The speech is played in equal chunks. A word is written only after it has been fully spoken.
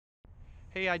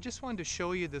Hey, I just wanted to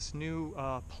show you this new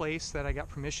place that I got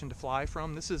permission to fly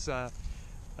from. This is an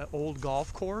old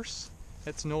golf course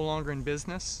that's no longer in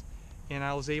business, and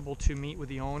I was able to meet with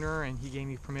the owner, and he gave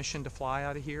me permission to fly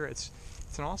out of here. It's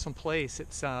an awesome place.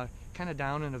 It's kind of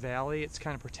down in a valley. It's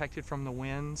kind of protected from the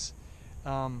winds.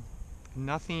 No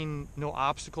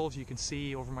obstacles. You can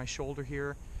see over my shoulder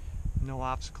here. No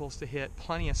obstacles to hit.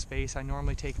 Plenty of space. I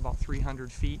normally take about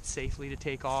 300 feet safely to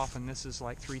take off, and this is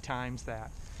like 3 times that.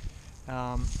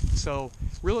 So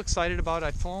real excited about it.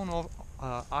 I've flown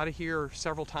out of here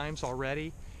several times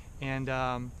already,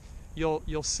 and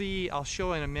you'll see, I'll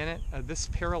show in a minute, this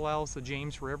parallels the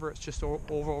James River. It's just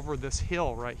over this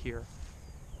hill right here,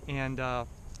 and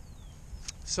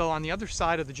so on the other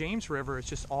side of the James River it's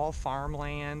just all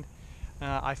farmland.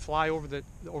 I fly over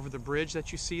the bridge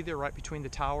that you see there right between the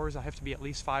towers. I have to be at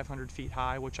least 500 feet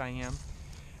high, which I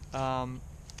am.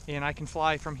 And I can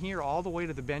fly from here all the way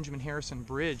to the Benjamin Harrison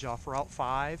Bridge off Route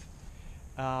 5.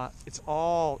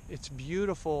 It's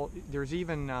beautiful. There's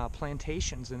even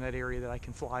plantations in that area that I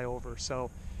can fly over.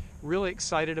 So really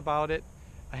excited about it.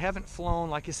 I haven't flown,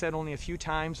 like I said, only a few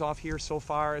times off here so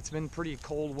far. It's been a pretty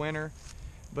cold winter,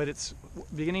 but it's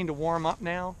beginning to warm up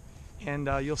now, and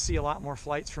you'll see a lot more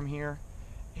flights from here.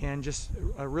 And just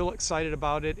real excited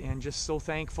about it, and just so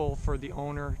thankful for the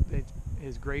owner that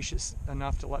is gracious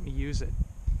enough to let me use it.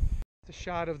 The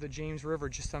shot of the James River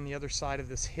just on the other side of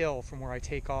this hill from where I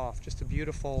take off. Just a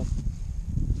beautiful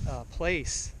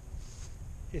place.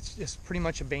 It's just pretty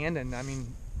much abandoned. I mean,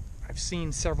 I've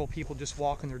seen several people just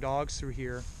walking their dogs through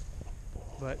here,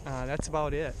 but that's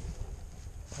about it.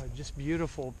 Just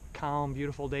beautiful, calm,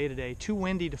 beautiful day today. Too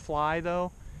windy to fly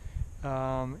though,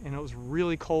 and it was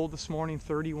really cold this morning,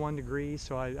 31 degrees,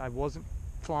 so I wasn't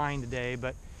flying today,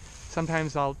 but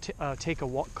sometimes I'll take a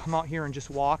walk, come out here and just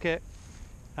walk it.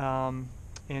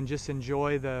 And just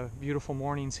enjoy the beautiful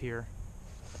mornings here.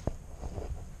 I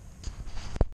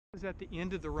was at the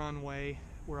end of the runway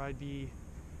where I'd be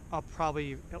up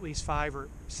probably at least 500 or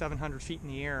 700 feet in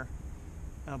the air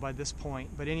by this point.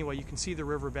 But anyway, you can see the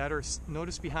river better.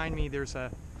 Notice behind me there's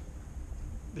a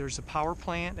power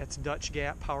plant. That's Dutch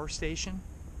Gap Power Station.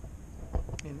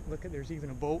 And look, there's even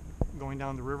a boat going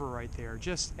down the river right there.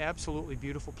 Just absolutely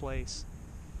beautiful place.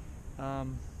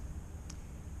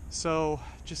 So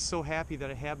just so happy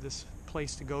that I have this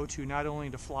place to go to, not only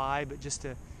to fly, but just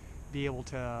to be able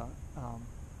to,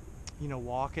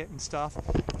 walk it and stuff.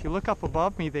 If you look up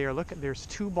above me there, there's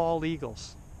 2 bald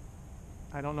eagles.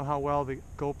 I don't know how well the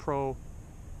GoPro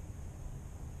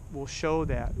will show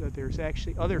that there's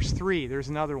actually, there's 3. There's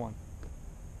another one.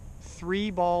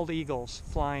 3 bald eagles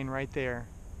flying right there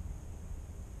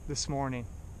this morning,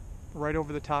 right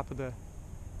over the top of the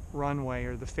runway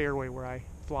or the fairway where I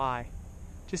fly.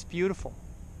 Just beautiful.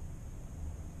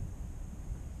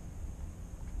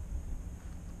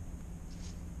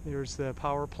 There's the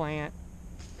power plant.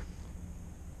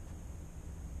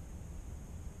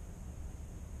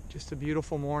 Just a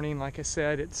beautiful morning. Like I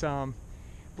said, it's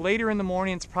later in the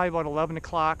morning. It's probably about 11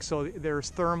 o'clock, so there's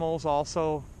thermals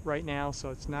also right now,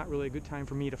 so it's not really a good time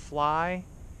for me to fly,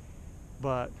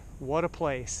 but what a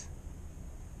place.